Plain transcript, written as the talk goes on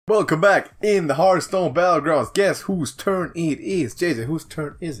Welcome back in the Hearthstone Battlegrounds. Guess whose turn it is? JJ, whose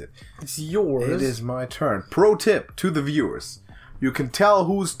turn is it? It's yours. It is my turn. Pro tip to the viewers. You can tell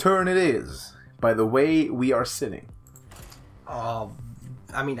whose turn it is by the way we are sitting. I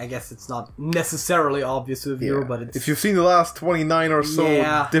mean, I guess it's not necessarily obvious to the viewer, but it's... If you've seen the last 29 or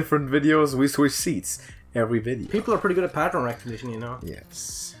so different videos, we switch seats every video. People are pretty good at pattern recognition, you know?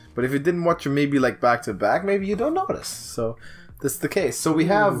 Yes. But if you didn't watch them maybe like back to back, maybe you don't notice. So... this is the case. So we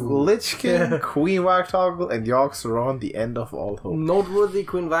have Lichkin, Queen YOGG-SARON, and YOGG-SARON, the end of all hope. Noteworthy,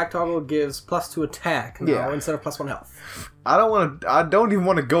 Queen YOGG-SARON gives +2 attack now instead of +1 health. I don't even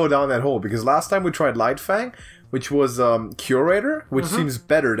want to go down that hole, because last time we tried Lightfang, which was Curator, which seems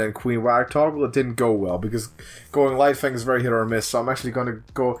better than Queen YOGG-SARON. It didn't go well, because going Lightfang is very hit or miss, so I'm actually going to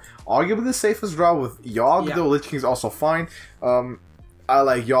go arguably the safest draw with YOGG, though Lich King is also fine. I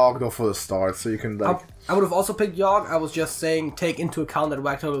like YOGG though for the start, so you can like... I would have also picked YOGG. I was just saying take into account that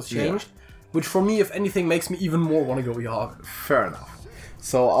YOGG-SARON was changed, which for me, if anything, makes me even more want to go YOGG. Fair enough.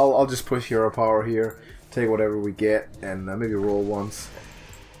 So I'll just push hero power here, take whatever we get, and maybe roll once.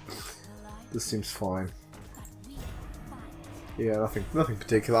 This seems fine. Yeah, nothing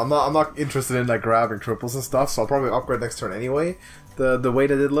particular. I'm not interested in like grabbing triples and stuff, so I'll probably upgrade next turn anyway. The way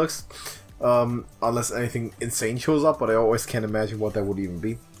that it looks. Unless anything insane shows up, but I always can't imagine what that would even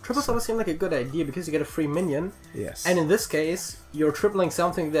be. Triples always seem like a good idea because you get a free minion. Yes. And in this case, you're tripling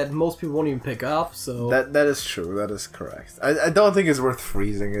something that most people won't even pick up, so... That is true, that is correct. I don't think it's worth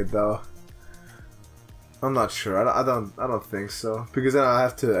freezing it, though. I'm not sure, I don't think so. Because then I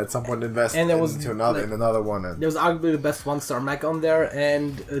have to, at some point, invest into another one. And... there was arguably the best one-star mech on there,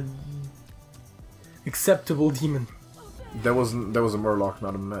 and... acceptable demon. There was a Murloc,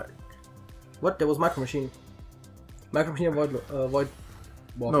 not a mech. What? There was Micro Machine. Micro Machine and Void...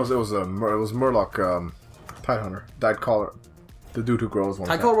 No, it was Murloc, Tidehunter, Tidecaller, the dude who grows one.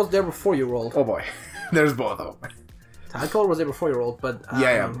 Tidecaller was there before you rolled. Oh boy, there's both of them. Tidecaller was there before you rolled, but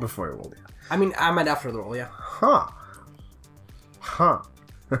yeah, before you rolled. Yeah. I mean, I meant after the roll, yeah. Huh. I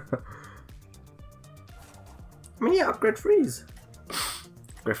mean, yeah, upgrade freeze.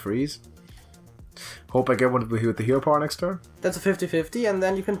 Upgrade freeze. Hope I get one with the hero power next turn. That's a 50-50, and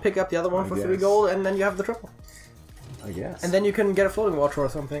then you can pick up the other one for 3 gold, and then you have the triple. I guess. And then you can get a floating watcher or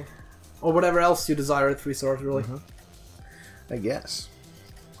something. Or whatever else you desire at 3 stars, really. I guess.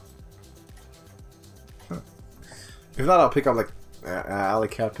 If not, I'll pick up, like,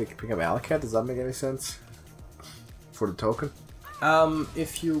 Alley-Cat. Pick up Alley-Cat? Does that make any sense? For the token?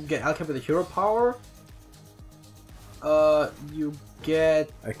 If you get Alley-Cat with a hero power, you get...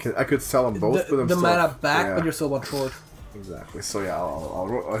 I could sell them both, but the mana back, but you're still one short. Exactly. So yeah,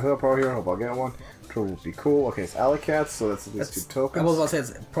 I'll hero power here. Hope I'll get one. Triple would be cool. Okay, it's Alley-Cat, so that's at least 2 tokens. I was about to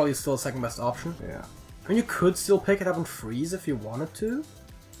say it's probably still the second best option. Yeah. I mean, you could still pick it up and freeze if you wanted to.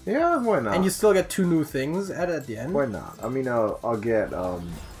 Yeah, why not? And you still get 2 new things at the end. Why not? I mean, I'll get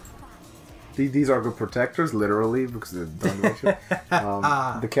these are good protectors, literally, because they're done.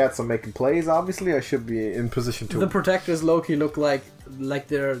 The cats are making plays. Obviously, I should be in position to. The protectors low-key look like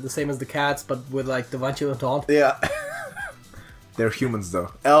they're the same as the cats, but with like Divine Shield and Taunt. Yeah. They're humans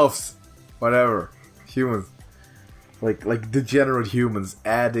though. Elves, whatever. Humans. Like degenerate humans,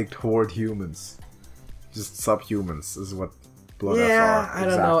 addict horde humans. Just subhumans is what blood elves are. Yeah, I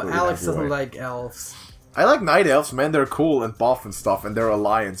don't know. Alex doesn't like elves. I like night elves, man. They're cool and buff and stuff, and they're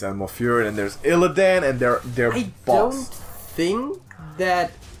alliance and Malfurion, and there's Illidan, and they're boss. I don't think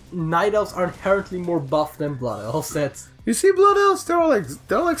that night elves are inherently more buff than blood elves. That's... You see, blood elves,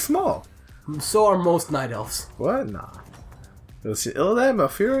 they're like small. So are most night elves. What? Nah. You see Illidan,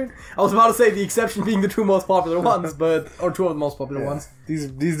 Malfurion? I was about to say the exception being the 2 most popular ones, or 2 of the most popular ones.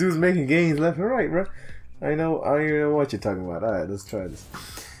 These dudes making gains left and right, bro. I know what you're talking about. Alright, let's try this.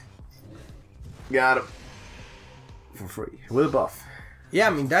 Got him. For free. With a buff. Yeah,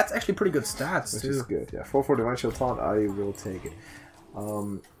 I mean, that's actually pretty good stats, Which is good, yeah. 4/4 Divine Shield Taunt, I will take it.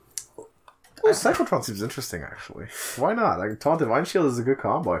 Cyclotron seems interesting, actually. Why not? Like, Taunt Divine Shield is a good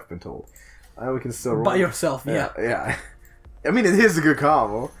combo, I've been told. And we can still roll. By yourself, Yeah. I mean, it is a good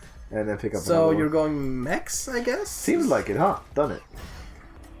combo. And then pick up so you're going mechs, I guess? Seems like it, huh? Done it.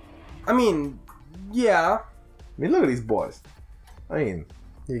 I mean, yeah. I mean, look at these boys. I mean,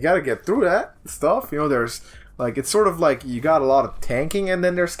 you gotta get through that stuff. You know, there's... like, it's sort of like you got a lot of tanking, and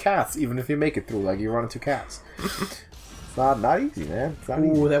then there's cats, even if you make it through. Like, you run into cats. It's not easy, man. It's not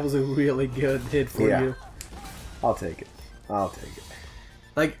easy. That was a really good hit for you. I'll take it.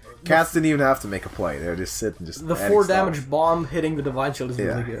 Like, cats didn't even have to make a play. They're just sitting, just the 4 damage bomb hitting the Divine Shield is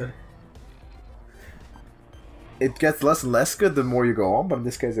really good. It gets less and less good the more you go on, but in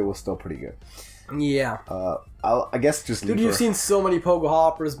this case it was still pretty good. Yeah. I guess just Dude, you've seen so many Pogo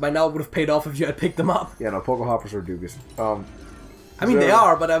Hoppers. By now it would have paid off if you had picked them up. Yeah, no, Pogo Hoppers are dubious. I mean, they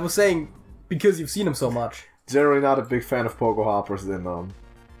are, but I was saying because you've seen them so much. Generally not a big fan of Pogo Hoppers in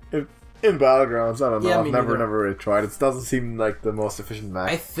Battlegrounds. I don't know. Yeah, I've never really tried. It doesn't seem like the most efficient mech.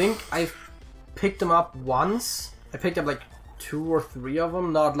 I think I've picked them up once. I picked up like 2 or 3 of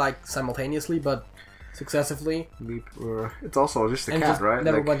them, not like simultaneously, but successively. It's also just a cat, right?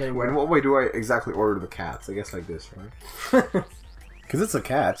 Never went anywhere. In what way do I exactly order the cats? I guess like this, right? Because it's a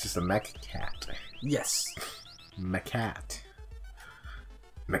cat, it's just a mech cat. Yes. Mecat.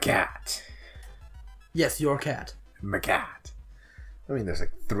 Mecat. Yes, your cat. Mecat. I mean, there's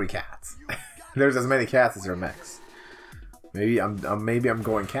like 3 cats. There's as many cats as there are mechs. Maybe I'm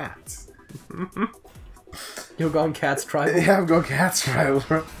going cats. You're going cats tribal? Yeah, I'm going cats tribal.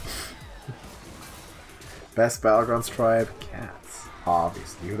 Best Battlegrounds tribe, cats.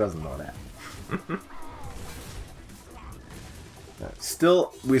 Obviously, who doesn't know that?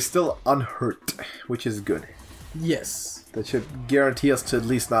 We're still unhurt, which is good. Yes. That should guarantee us to at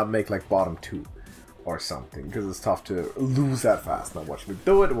least not make like bottom 2 or something, because it's tough to lose that fast. Now watch me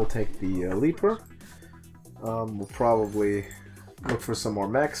do it. We'll take the Leaper. We'll probably look for some more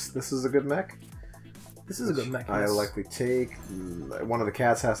mechs. This is a good mech. This is a good mech. I likely take. One of the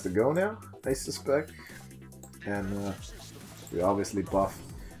cats has to go now, I suspect. And we obviously buff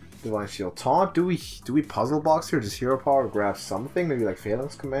Divine Shield. Taunt. Do we puzzle box here? Just hero power grab something? Maybe like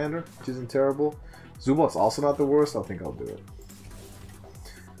Phalanx Commander, which isn't terrible. Zubot's also not the worst. I think I'll do it.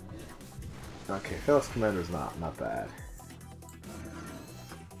 Okay, Phalanx Commander is not bad.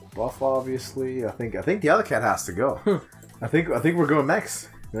 Buff obviously. I think the other cat has to go. I think we're going mechs,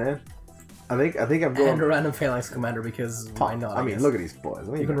 man. I think I'm going. And a random Phalanx Commander because why not? I mean, look at these boys.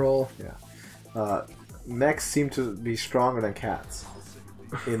 You can roll. Yeah. Mechs seem to be stronger than cats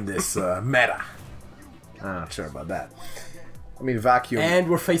in this meta. I'm not sure about that. I mean, vacuum. And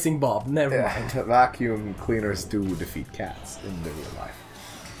we're facing Bob. Never mind. Vacuum cleaners do defeat cats in the real life.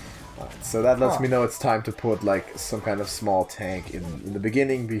 So that lets me know it's time to put like some kind of small tank in the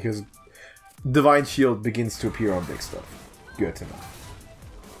beginning, because Divine Shield begins to appear on big stuff. Good to know.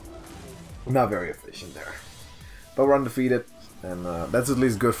 Not very efficient there, but we're undefeated, and that's at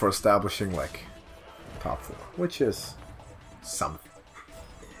least good for establishing like top 4, which is something.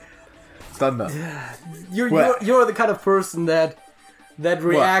 It's not enough. You're the kind of person that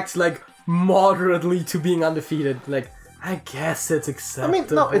reacts like moderately to being undefeated. Like, I guess it's acceptable. I mean,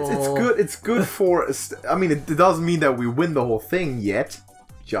 no, it's good. It's good for. I mean, it doesn't mean that we win the whole thing yet,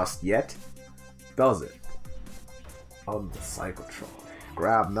 just yet, does it? On the Psychotron,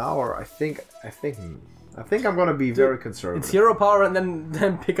 grab now, or I think I'm gonna be very conservative. It's hero power, and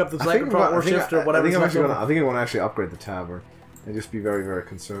then pick up the Psychotron or shift or whatever. I think I'm gonna actually upgrade the Tavern and just be very, very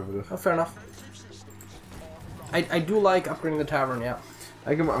conservative. Oh, fair enough. I do like upgrading the Tavern, yeah.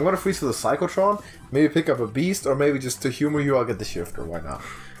 I'm gonna freeze for the Psychotron, maybe pick up a Beast, or maybe just to humor you, I'll get the Shifter, why not?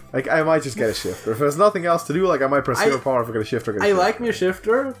 Like, I might just get a Shifter. If there's nothing else to do, like, I might press hero power if I get a Shifter. I like me a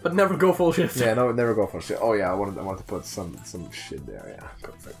Shifter, but never go full Shifter. Yeah, no, never go full Shifter. Oh yeah, I want to put some shit there, yeah.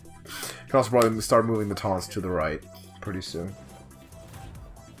 Perfect. Can also probably start moving the taunts to the right pretty soon.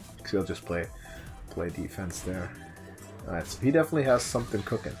 Because he'll just play defense there. Alright, so he definitely has something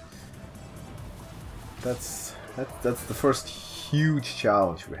cooking. That's the first huge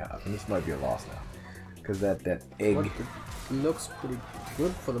challenge we have, and this might be a loss now, because that egg looks pretty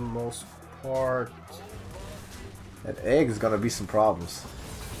good for the most part. That egg is gonna be some problems.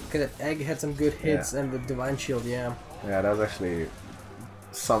 Okay, that egg had some good hits, and the Divine Shield, yeah. Yeah, that was actually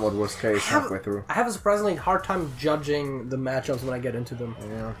somewhat worst case halfway through. I have a surprisingly hard time judging the matchups when I get into them.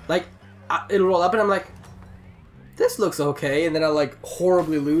 Yeah. Like, it'll roll up and I'm like, this looks okay, and then I'll like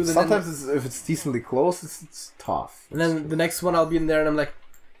horribly lose. And sometimes if it's decently close, it's tough. And then the next one I'll be in there and I'm like,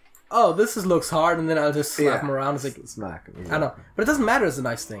 oh, this looks hard, and then I'll just slap him around. It's like, smack him. I don't know, but it doesn't matter. It's a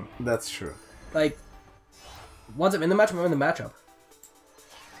nice thing. That's true. Like, once I'm in the matchup, I'm in the matchup.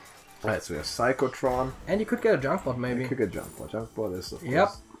 Alright, so we have Psychotron. And you could get a junk bot, maybe. You could get junk bot. Junk bot is, of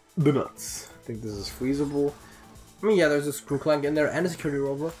course, the nuts. I think this is feasible. I mean, yeah, there's a Screw Clank in there and a Security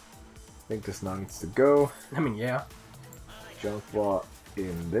Rover. I think this now needs to go. I mean, yeah. Junk bot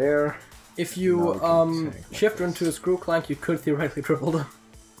in there. If you shift into a Screw Clank, you could theoretically triple them.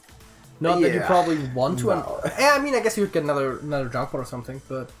 Not that you probably want to. No. Yeah, I mean, I guess you could get another junk bot or something,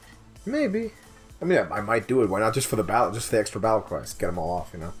 but maybe. I mean, I might do it. Why not? Just for the battle, just for the extra battle cries, get them all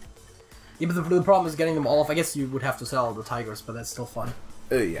off, you know. Yeah, but the problem is getting them all off. I guess you would have to sell the tigers, but that's still fun.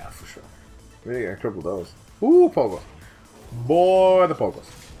 Yeah, for sure. Maybe I triple those. Ooh, Pogos. Boy, the Pogos.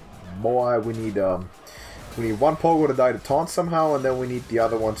 Boy, we need We need one Pogo to die to taunt somehow, and then we need the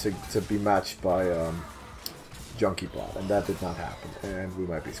other one to be matched by Junkie Bot, and that did not happen, and we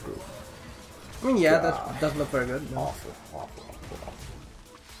might be screwed. I mean, yeah, that doesn't look very good. No. Awful.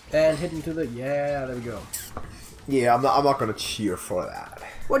 And hit into the... Yeah, there we go. Yeah, I'm not gonna cheer for that.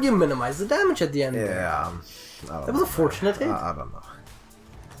 What do you minimize the damage at the end? Yeah, that was a fortunate hit. I don't know.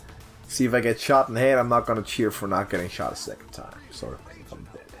 See, if I get shot in the head, I'm not gonna cheer for not getting shot a second time. Sort of if I'm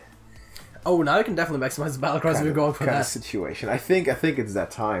dead. Oh, now you can definitely maximize the Battlegrounds if you're going for kind that. of situation. I think it's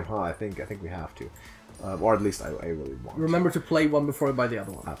that time, huh? I think we have to, or at least I really want. Remember to play one before you buy the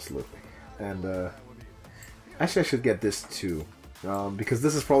other one. Absolutely. And actually, I should get this too, because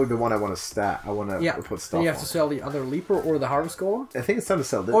this is probably the one I want to stat. I want to put stuff. And you have on. to sell the other Leaper or the Harvest Golem. I think it's time to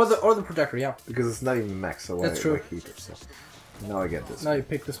sell this. Or the Protector, yeah. Because it's not even max, so That's true. I keep it. So now I get this. Now you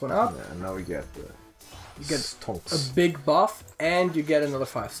pick this one up. Yeah, and now we get the. You get stonks. a big buff, and you get another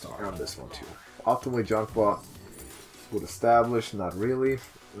 5-star. On this one too. Optimally, Junk Bot would establish. Not really.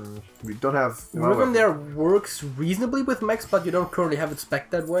 We don't have. Riven there works reasonably with mechs, but you don't currently have it spec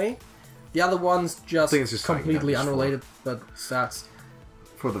that way. The other one's just completely unrelated, but stats.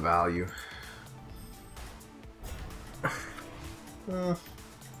 For the value. I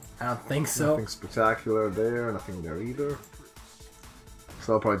don't think so. Nothing spectacular there, nothing there either.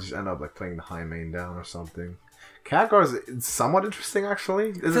 So I'll probably just end up like playing the high main down or something. Khadgar is somewhat interesting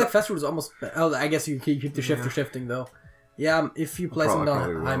actually. I feel like Fester is almost... Oh, I guess you keep the shifter shifting though. Yeah, if you play some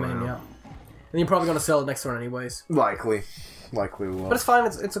down high main, yeah. Then you're probably going to sell it next turn anyways. Likely will. But it's fine,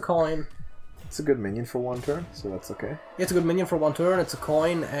 it's a coin. It's a good minion for one turn, so that's okay. It's a good minion for one turn, it's a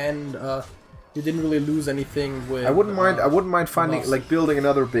coin, and you didn't really lose anything with... I wouldn't mind finding, like, building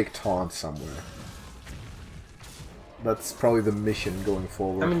another big taunt somewhere. That's probably the mission going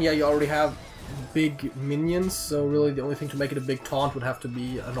forward. I mean, yeah, you already have big minions, so really the only thing to make it a big taunt would have to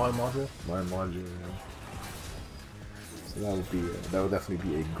be a Noir module. Noir module, yeah. So that would definitely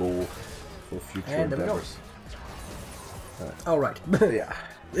be a goal for future endeavors. Alright. Yeah.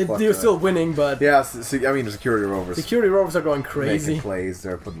 You're still winning, but... Yeah, I mean, the security rovers. Security rovers are going crazy. Making plays,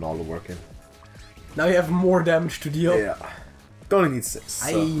 they're putting all the work in. Now you have more damage to deal. Yeah. Don't need 6. So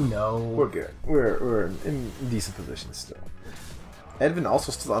I know. We're good. We're in decent position still. Edwin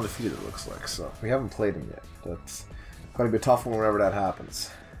also still undefeated, it looks like, so we haven't played him yet. That's going to be a tough one whenever that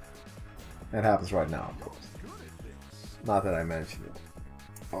happens. That happens right now, of course. Not that I mentioned it.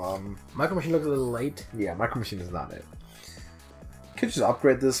 Micro Machine looks a little late. Yeah, Micro Machine is not it. Could just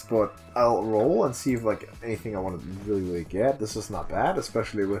upgrade this, but I'll roll and see if like anything I want to really get. This is not bad,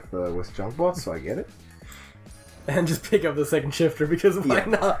 especially with Junk Bot, so I get it. And just pick up the second shifter because why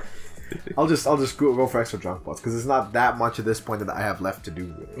not? I'll just go for extra Junk Bots because there's not that much at this point that I have left to do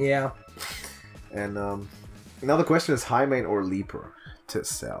with it. Yeah. And now the question is high main or Leaper to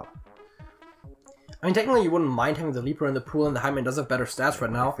sell. I mean, technically you wouldn't mind having the Leaper in the pool, and the high main does have better stats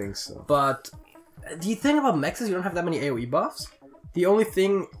right now. I think so. But the thing about mechs is you don't have that many AoE buffs. The only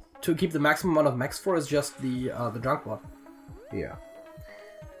thing to keep the maximum amount of mechs for is just the Junk Bot. Yeah.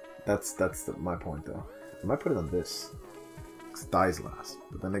 That's my point though. I might put it on this. It dies last.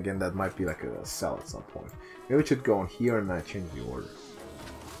 But then again, that might be like a sell at some point. Maybe it should go on here and I change the order.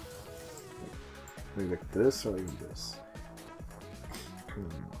 Maybe like this or even this.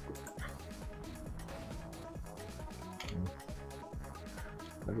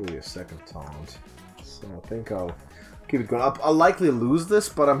 Not really a second taunt. So I think I'll keep it going. I'll likely lose this,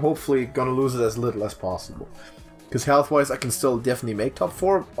 but I'm hopefully gonna lose it as little as possible. Because health-wise, I can still definitely make top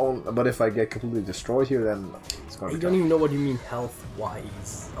 4, but if I get completely destroyed here, then it's gonna be I don't even know what you mean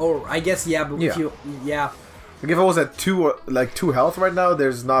health-wise. Or, I guess, yeah, but if you... Yeah. Like, if I was at 2 health right now,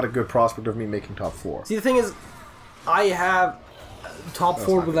 there's not a good prospect of me making top 4. See, the thing is, I have top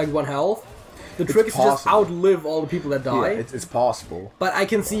 4 with, like, 1 health. The trick is to just outlive all the people that die. Yeah, it's possible. But I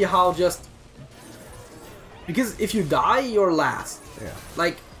can see how just... Because if you die, you're last. Yeah.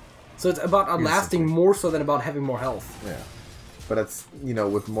 Like... So it's about outlasting more so than about having more health. Yeah. But it's, you know,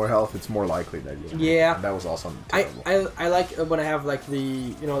 with more health, it's more likely that you... Yeah. And that was also terrible. I like when I have, like, the,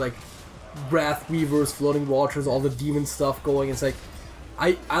 you know, like, Wrath Weavers, Floating Watchers, all the demon stuff going. It's like,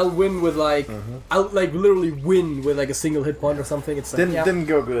 I'll win with, like... I'll, like, literally win with, like, a single hit point or something. It's like, Didn't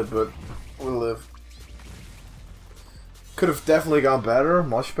go good, but we'll live. Could have definitely gone better,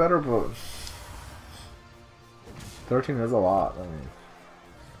 much better, but... 13 is a lot, I mean...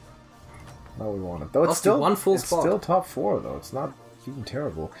 No, we want it. Though it's still one full spot. Still top 4 though. It's not even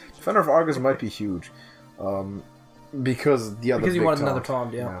terrible. Defender of Argus might be huge, because the other. Because you wanted another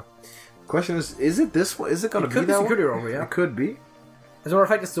taunt, yeah. Question is it this one? Is it going to be that one? It could be security rover, yeah. It could be. As a matter of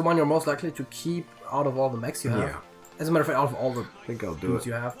fact, it's the one you're most likely to keep out of all the mechs you have. Yeah. As a matter of fact, out of all the I think I'll do it.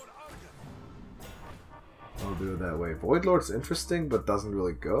 you have. I'll do it that way. Void Lord's interesting, but doesn't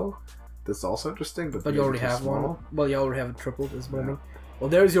really go. That's also interesting, but you already have one. Well, you already have a triple. Is what I mean. Well,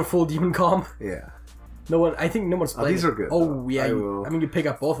 there's your full demon comp. Yeah. No one. I think no one's playing. These are good. Oh yeah. I mean, you pick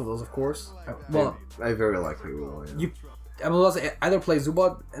up both of those, of course. Well, I very likely will. Yeah. I will also either play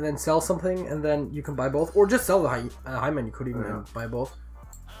Zubot and then sell something, and then you can buy both, or just sell the Highman. You could even buy both.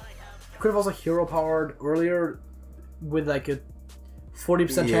 You could have also hero powered earlier with like a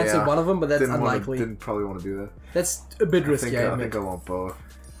 40% chance of one of them, but that's unlikely. Didn't probably want to do that. That's a bit risky. I think I want both.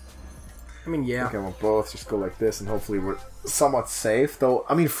 I mean, yeah. I think I want both. Just go like this, and hopefully we're somewhat safe. Though,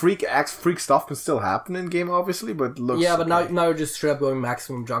 I mean, freak stuff can still happen in game, obviously, but looks. Yeah, but now you're just straight up going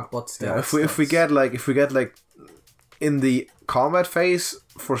maximum junk bot stats. Yeah, if we get like in the combat phase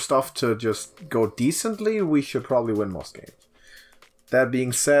for stuff to just go decently, we should probably win most games. That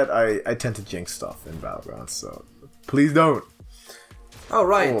being said, I tend to jinx stuff in Battlegrounds, so please don't. Oh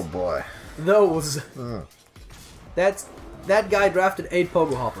right. Oh boy. Those. That guy drafted 8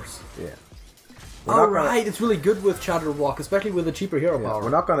 Pogo Hoppers. Yeah. Alright, it's really good with Shadow Walk, especially with the cheaper hero power. We're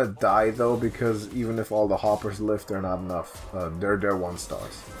not gonna die though, because even if all the hoppers lift, they're not enough. They're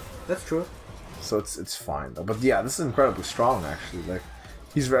 1-stars. That's true. So it's fine though. But yeah, this is incredibly strong actually. Like,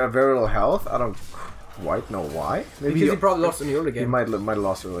 he's very little health. I don't quite know why. Maybe because he probably lost in the early game. He might have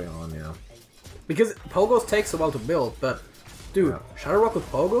lost early on, yeah. Because Pogos takes a while to build, but dude, Shadow Rock with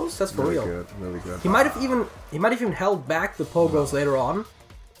Pogos? That's for real. Good, really good. He might have even held back the Pogos later on.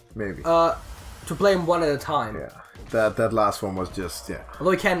 Maybe. To play them one at a time. Yeah. That last one was just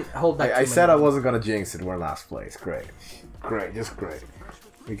Although he can't hold back. I said I wasn't gonna jinx it. We're last place. Great. Just great.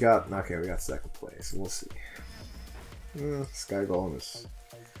 We got second place. We'll see. Sky Golem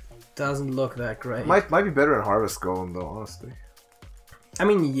doesn't look that great. Might be better than Harvest Golem though, honestly. I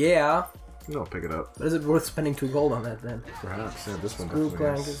mean, yeah. No, pick it up. But is it worth spending 2 gold on that then? Perhaps. Yeah, this one Screw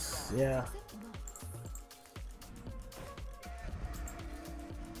definitely is. Yeah.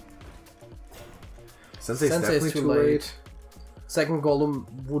 Sensei's definitely too late. Second golem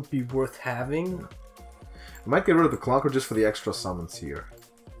would be worth having. I might get rid of the Clunker just for the extra summons here.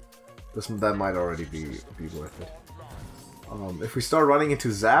 That might already be worth it. If we start running into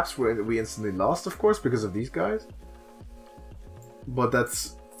Zaps, we instantly lost, of course, because of these guys. But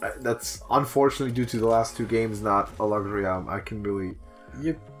that's unfortunately due to the last 2 games not a luxury I can really...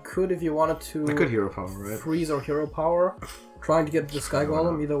 You could, if you wanted to... I could hero power, right? Freeze or hero power. Trying to get the Sky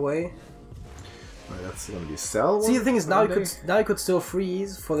Golem either way. Right, that's gonna be sell. See, the thing is, now you could still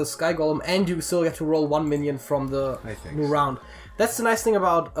freeze for the Sky Golem, and you still get to roll 1 minion from the new round. That's the nice thing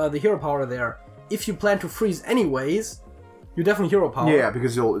about the hero power there. If you plan to freeze anyways, you definitely hero power. Yeah,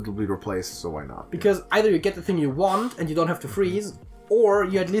 because it'll be replaced, so why not? Because either you get the thing you want and you don't have to freeze, or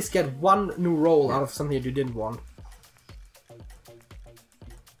you at least get 1 new roll out of something that you didn't want.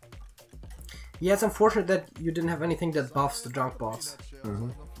 Yeah, it's unfortunate that you didn't have anything that buffs the junk bots.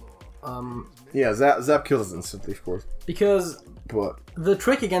 Yeah, Zap kills instantly, of course. Because the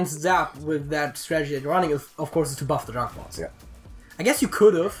trick against Zap with that strategy that you're running, is, of course, is to buff the junk bots. Yeah. I guess you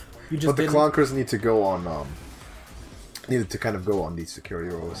could have. You just But the Clunkers need to go on. Needed to kind of go on these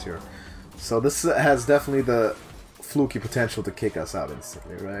security rolls here. So this has definitely the fluky potential to kick us out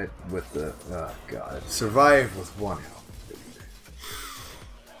instantly, right? With the God, survive with 1 health.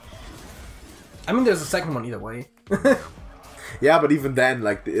 I mean, there's a second one either way. Yeah, but even then,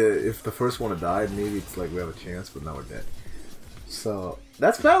 like, if the first one had died, maybe it's like we have a chance, but now we're dead. So,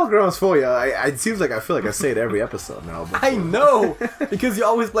 that's Battlegrounds for you. It seems like I feel like I say it every episode now. But I know! Because you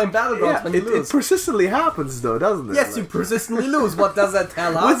always blame Battlegrounds when you lose. It persistently happens, though, doesn't it? Yes, like, you persistently lose. What does that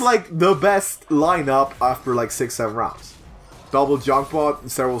tell us? With, like, the best lineup after, like, 6-7 rounds. Double Junkbot,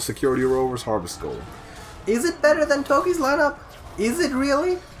 several security rovers, Harvest Golem. Is it better than Toki's lineup? Is it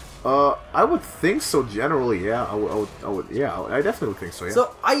really? I would think so. Generally, yeah. I definitely would think so. Yeah.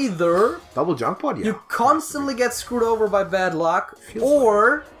 So either double junk pod, you constantly get screwed over by bad luck,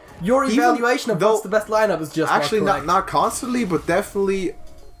 or your evaluation of what's the best lineup is just actually not constantly, but definitely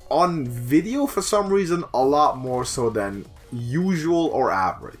on video for some reason a lot more so than usual or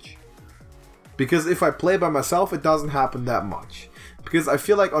average. Because if I play by myself, it doesn't happen that much. Because I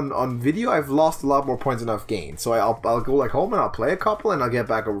feel like on video, I've lost a lot more points than I've gained. So I'll go like home and I'll play a couple and I'll get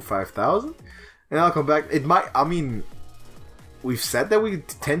back over 5,000. And I'll come back. It might, I mean, we've said that we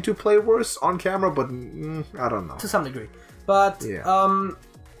tend to play worse on camera, but I don't know. To some degree. But, yeah.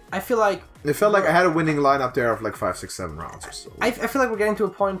 I feel like... It felt like I had a winning lineup there of like 5, 6, 7 rounds or so. I feel like we're getting to a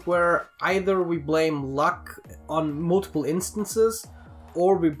point where either we blame luck on multiple instances,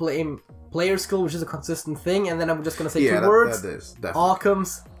 or we blame player skill, which is a consistent thing, and then I'm just going to say 2 words. That is, definitely.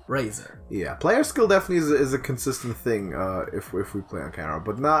 Occam's razor. Yeah, player skill definitely is a consistent thing if we play on camera,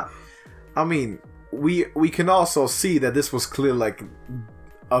 but not... I mean, we can also see that this was clearly like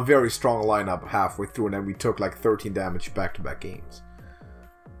a very strong lineup halfway through, and then we took like 13 damage back-to-back games.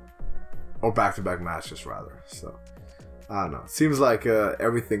 Or back-to-back matches, rather. So, I don't know. It seems like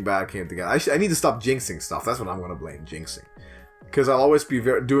everything bad came together. I need to stop jinxing stuff. That's what I'm going to blame, jinxing. Because I'll always be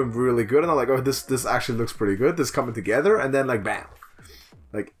doing really good, and I'm like, oh, this actually looks pretty good. This coming together, and then like, bam.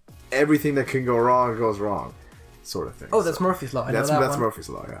 Like, everything that can go wrong goes wrong. Sort of thing. Oh, that's Murphy's Law. That's Murphy's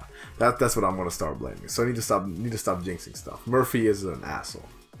Law, yeah. That's what I'm going to start blaming. So I need to stop jinxing stuff. Murphy is an asshole.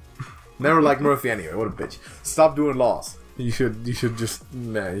 Never liked Murphy anyway. What a bitch. Stop doing laws. You should just,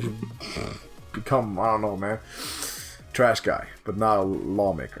 man, you should become, I don't know, man, trash guy, but not a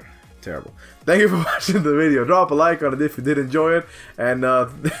lawmaker. Terrible. Thank you for watching the video. Drop a like on it if you did enjoy it, and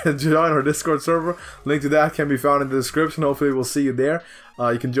join our Discord server. Link to that can be found in the description. Hopefully we'll see you there.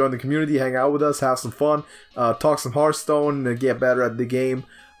 You can join the community, hang out with us, have some fun, talk some Hearthstone, and get better at the game,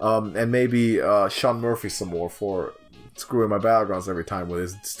 and maybe shun Murphy some more for screwing my Battlegrounds every time with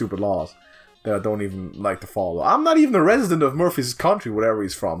his stupid laws that I don't even like to follow. I'm not even a resident of Murphy's country, whatever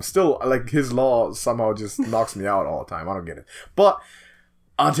he's from. Still, like, his law somehow just knocks me out all the time. I don't get it. But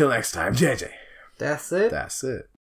until next time, JJ. That's it. That's it.